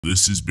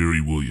This is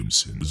Barry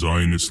Williamson, a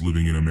Zionist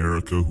living in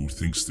America who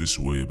thinks this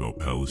way about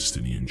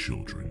Palestinian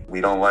children. We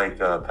don't like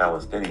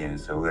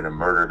Palestinians, so we're going to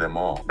murder them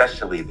all,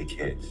 especially the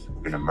kids.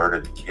 We're going to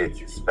murder the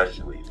kids,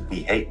 especially. We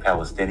hate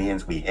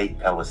Palestinians. We hate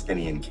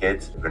Palestinian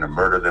kids. We're going to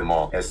murder them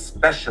all,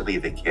 especially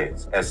the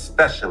kids,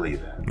 especially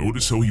them.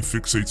 Notice how he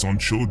fixates on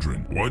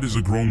children. Why does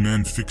a grown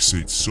man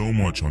fixate so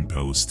much on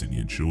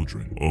Palestinian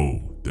children?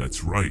 Oh,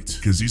 that's right,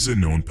 because he's a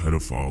known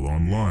pedophile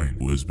online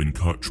who has been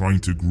caught trying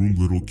to groom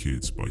little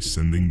kids by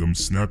sending them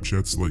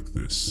Snapchats like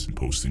this and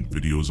posting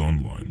videos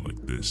online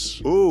like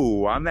this.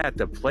 Ooh, I'm at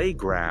the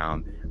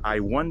playground.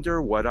 I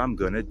wonder what I'm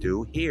gonna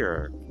do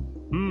here.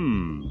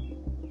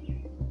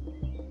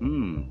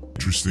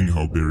 Interesting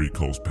how Barry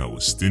calls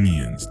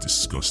Palestinians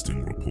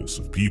disgusting,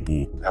 repulsive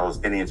people.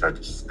 Palestinians are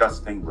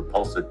disgusting,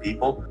 repulsive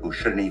people who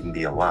shouldn't even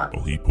be alive.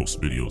 While he posts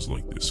videos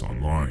like this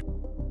online.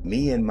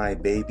 Me and my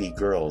baby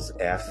girls,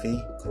 Affie,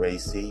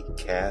 Gracie,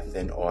 Kath,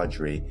 and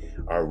Audrey,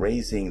 are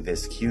raising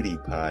this cutie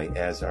pie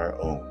as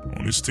our own.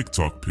 On his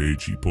TikTok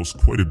page, he posts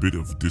quite a bit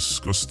of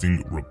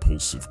disgusting,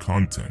 repulsive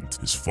content.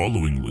 His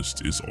following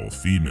list is all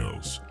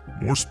females.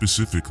 More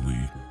specifically,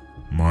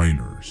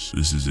 minors.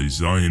 This is a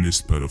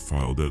Zionist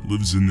pedophile that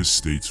lives in the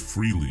States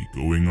freely,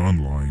 going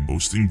online,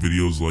 posting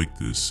videos like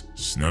this,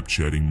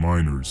 Snapchatting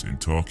minors,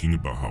 and talking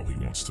about how he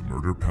wants to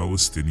murder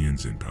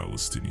Palestinians and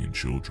Palestinian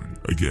children.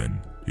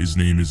 Again, his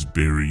name is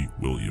Barry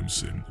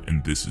Williamson,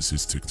 and this is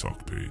his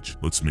TikTok page.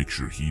 Let's make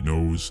sure he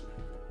knows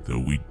that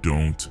we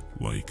don't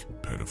like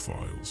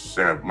pedophiles.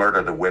 We're going to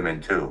murder the women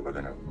too. We're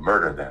going to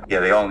murder them. Yeah,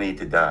 they all need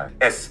to die,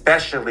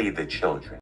 especially the children.